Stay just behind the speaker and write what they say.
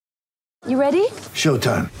You ready?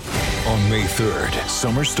 Showtime. On May 3rd,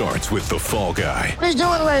 summer starts with The Fall Guy. Let's do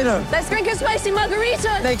it later. Let's drink a spicy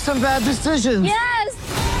margarita. Make some bad decisions. Yes!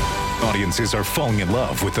 Audiences are falling in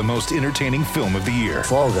love with the most entertaining film of the year.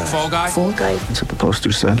 Fall Guy. Fall Guy? Fall guy. That's what the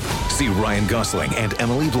poster said. See Ryan Gosling and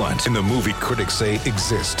Emily Blunt in the movie critics say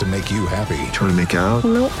exists to make you happy. Trying to make it out?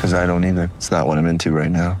 Nope. Because I don't either. It's not what I'm into right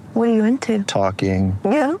now. What are you into? Talking.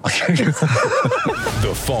 Yeah.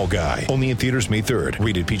 The Fall Guy. Only in theaters May 3rd.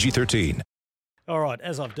 Rated PG-13. All right,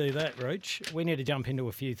 as I do that, Roach, we need to jump into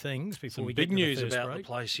a few things before Some we big get to news the first about break. the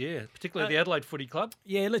place, yeah. Particularly the Adelaide Footy Club.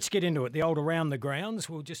 Yeah, let's get into it. The old around the grounds.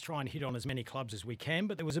 We'll just try and hit on as many clubs as we can,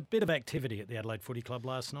 but there was a bit of activity at the Adelaide Footy Club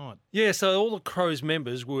last night. Yeah, so all the Crows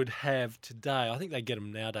members would have today, I think they get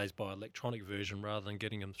them nowadays by electronic version rather than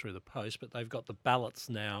getting them through the post, but they've got the ballots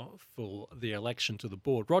now for the election to the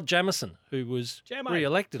board. Rod Jamieson, who was Jamo.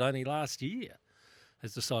 re-elected only last year,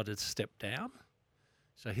 has decided to step down.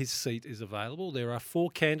 So his seat is available. There are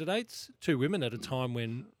 4 candidates, 2 women at a time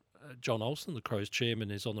when John Olsen, the Crows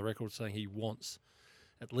chairman, is on the record saying he wants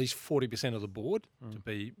at least 40% of the board to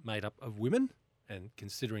be made up of women. And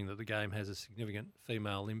considering that the game has a significant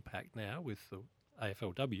female impact now with the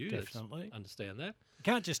AFLW, Definitely. let's understand that. You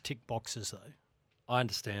can't just tick boxes, though. I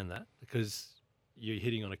understand that because you're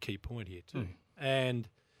hitting on a key point here too. And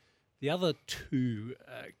the other 2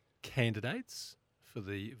 candidates for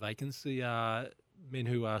the vacancy are men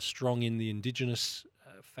who are strong in the Indigenous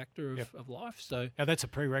factor of life. So, Now, that's a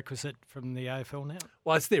prerequisite from the AFL now.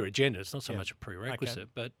 well, it's their agenda. It's not so Yeah. much a prerequisite,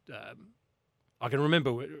 Okay. but I can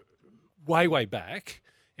remember way back,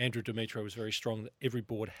 Andrew Demetrio was very strong that every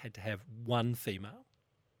board had to have 1 female.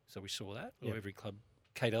 So we saw that. Or Yep. every club.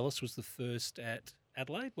 Kate Ellis was the first at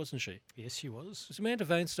Adelaide, wasn't she? Yes, she was. Was Amanda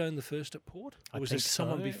Vanstone the first at Port? Or I was there think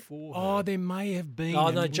someone so. before her? Oh, there may have been. Oh,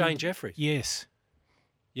 and no, we- Jane Jeffrey. Yes.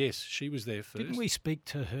 Yes, she was there first. Didn't we speak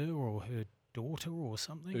to her or her daughter or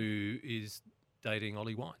something? Who is dating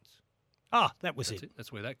Ollie Wines. Ah, that was That's it. it.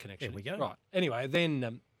 That's where that connection There we is. go. Right. Anyway,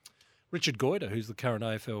 then Richard Goyder, who's the current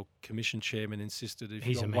AFL Commission chairman, insisted if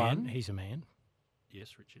He's you a got man. one, He's a man.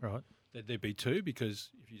 yes, Richard, Right. that there'd be 2 because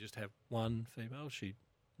if you just have 1 female, she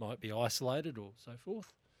might be isolated or so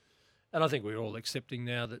forth. And I think we're all accepting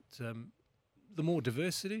now that the more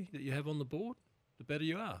diversity that you have on the board, the better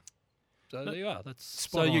you are. So there you are. That's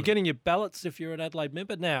spot so you're on. getting your ballots if you're an Adelaide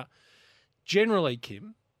member. Now, generally,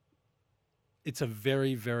 Kim, it's a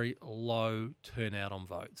very, very low turnout on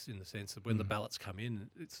votes in the sense that when the ballots come in,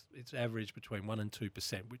 it's averaged between 1% and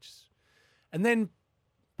 2%, and then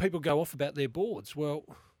people go off about their boards. Well,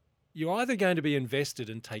 you're either going to be invested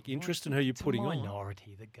and take interest in who you're It's putting a on.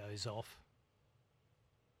 minority that goes off.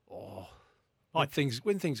 Oh, I-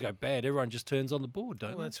 when things go bad, everyone just turns on the board,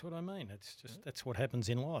 don't Well, they? that's what I mean. It's just that's what happens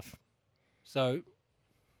in life. So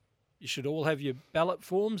you should all have your ballot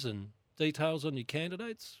forms and details on your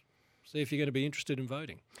candidates. See if you're going to be interested in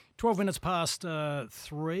voting. 12 minutes past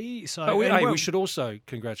 3. So Oh, and we should also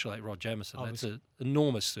congratulate Rod Jamieson. I That's was- an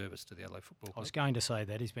enormous service to the Adelaide Football I Club. was going to say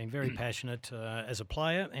that he's been very passionate as a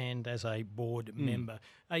player and as a board Hmm. member.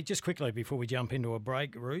 Hey, just quickly before we jump into a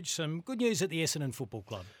break, Rouge, some good news at the Essendon Football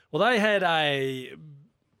Club. Well, they had a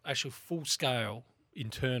actual full-scale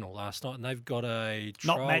internal last night, and they've got a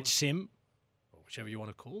Not trial, match sim. or whichever you want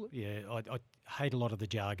to call it. Yeah, I hate a lot of the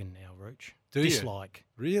jargon now, Rouge. Do you? Dislike.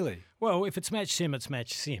 Really? Well, if it's match sim, it's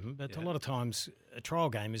match sim. But a Yeah. lot of times a trial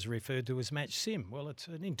game is referred to as match sim. Well, it's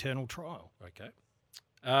an internal trial. Okay.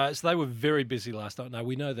 So they were very busy last night. Now,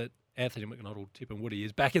 we know that Anthony McNaughton, Tip and Woody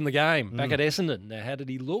is back in the game, back at Essendon. Now, how did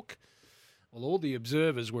he look? Well, all the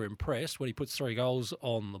observers were impressed when he puts 3 goals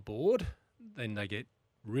on the board. Then they get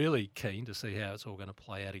really keen to see how it's all going to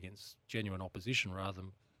play out against genuine opposition rather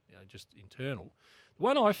than just internal. The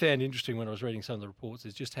one I found interesting when I was reading some of the reports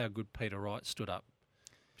is just how good Peter Wright stood up,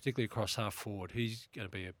 particularly across half forward. He's going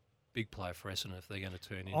to be a big player for Essendon if they're going to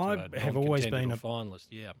turn into I a have always non-contender been or a- finalist.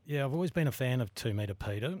 Yeah. Yeah, I've always been a fan of 2 Metre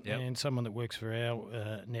Peter Yep. and someone that works for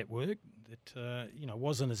our network that,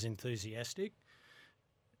 wasn't as enthusiastic.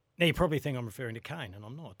 Now, you probably think I'm referring to Kane, and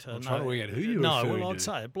I'm not. I'm trying to work out who you're No, referring well, I'd to.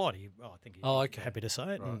 say Blighty. I think he's Oh, okay. happy to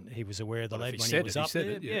say it, and he was aware of the Well, if lad he when said he was it, he up said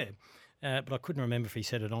there. it, yeah. But I couldn't remember if he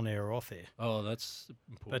said it on air or off air. Oh, that's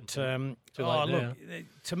important. But Too late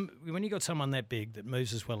look, when you got someone that big that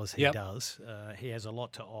moves as well as he Yep. does, he has a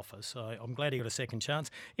lot to offer. So I'm glad he got a second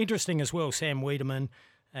chance. Interesting as well, Sam Wiedemann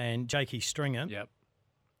and Jakey Stringer. Yep.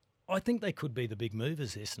 I think they could be the big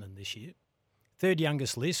movers, Essendon, this year. Third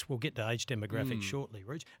youngest list. We'll get to age demographics shortly,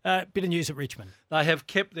 Rich. Bit of news at Richmond. They have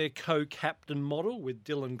kept their co-captain model with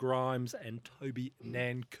Dylan Grimes and Toby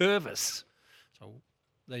Nankervis. So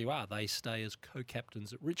there you are. They stay as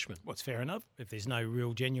co-captains at Richmond. What's fair enough if there's no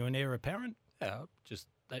real genuine heir apparent. Yeah, just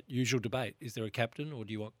that usual debate. Is there a captain or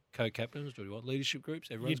do you want co-captains? Do you want leadership groups?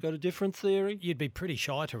 Everyone's got a different theory. You'd be pretty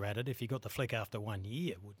shy to at it if you got the flick after 1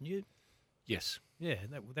 year, wouldn't you? Yes. Yeah,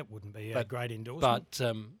 that wouldn't be a great endorsement.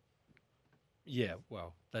 But, yeah,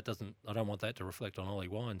 well, that doesn't. I don't want that to reflect on Ollie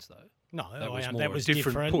Wines, though. No, that was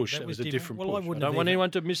different push. That was a different push. I don't want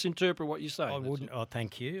anyone to misinterpret what you're saying. I wouldn't. Oh,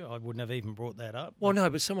 thank you. I wouldn't have even brought that up. Well, no,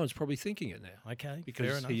 but someone's probably thinking it now. Okay, because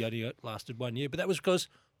fair enough. he only lasted 1 year. But that was because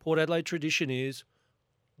Port Adelaide tradition is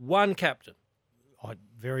one captain. I'm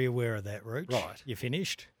very aware of that, Rooch. Right. You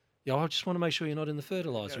finished? Yeah, I just want to make sure you're not in the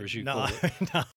fertiliser, as you call it. No,